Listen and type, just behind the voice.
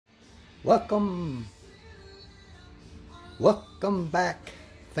Welcome back,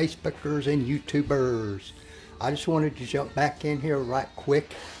 Facebookers and YouTubers. I just wanted to jump back in here right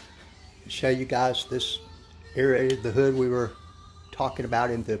quick and show you guys this area of the hood we were talking about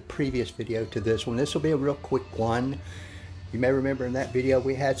in the previous video to this one. This will be a real quick one. You may remember in that video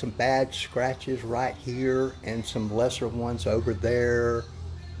we had some bad scratches right here and some lesser ones over there,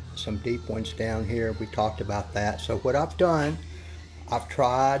 some deep ones down here. We talked about that. So what I've done, I've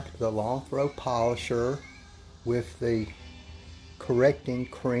tried the long throw polisher with the correcting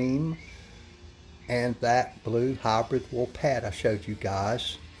cream and that blue hybrid wool pad I showed you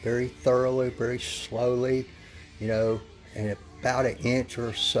guys very thoroughly, very slowly, you know, and about an inch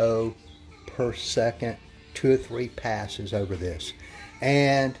or so per second, 2 or 3 passes over this.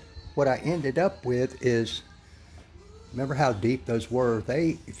 And what I ended up with is, remember how deep those were?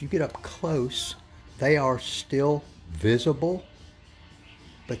 If you get up close, they are still visible,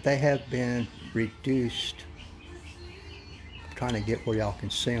 but they have been reduced. I'm trying to get where y'all can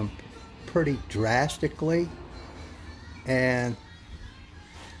see them pretty drastically, and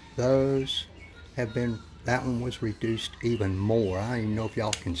those have been, that one was reduced even more. I don't even know if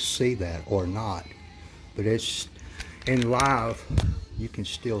y'all can see that or not, but it's in live, you can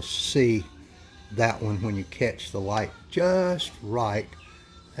still see that one when you catch the light just right.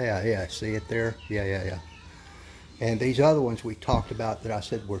 Yeah, see it there? Yeah. And these other ones we talked about that I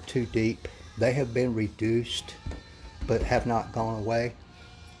said were too deep, they have been reduced but have not gone away.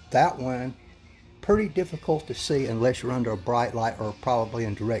 That one, pretty difficult to see unless you're under a bright light or probably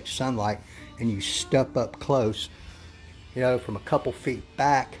in direct sunlight and you step up close. You know, from a couple feet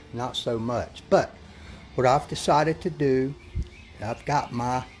back, not so much. But what I've decided to do, I've got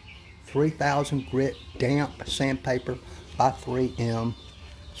my 3000 grit damp sandpaper by 3M.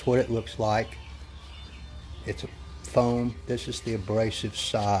 That's what it looks like. It's a foam. This is the abrasive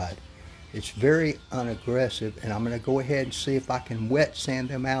side. It's very unaggressive, and I'm going to go ahead and see if I can wet sand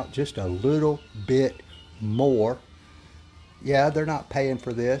them out just a little bit more. Yeah, they're not paying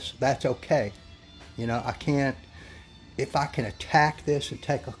for this. That's okay. You know, if I can attack this and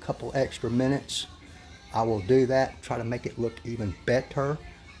take a couple extra minutes, I will do that, try to make it look even better,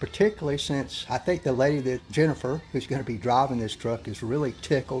 particularly since I think the lady that Jennifer, who's going to be driving this truck, is really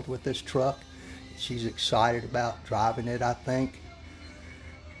tickled with this truck. She's excited about driving it, I think.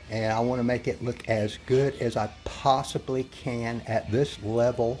 And I want to make it look as good as I possibly can at this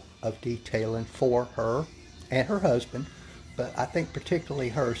level of detailing for her and her husband. But I think particularly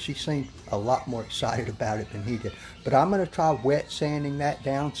her, she seemed a lot more excited about it than he did. But I'm going to try wet sanding that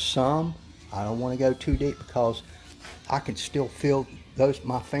down some. I don't want to go too deep because I can still feel those,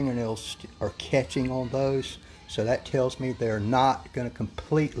 my fingernails are catching on those. So that tells me they're not going to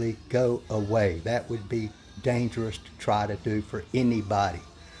completely go away. That would be dangerous to try to do for anybody.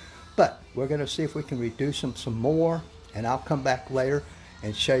 But we're going to see if we can reduce them some more, and I'll come back later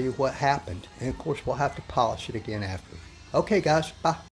and show you what happened. And of course, we'll have to polish it again after. Okay, guys, bye.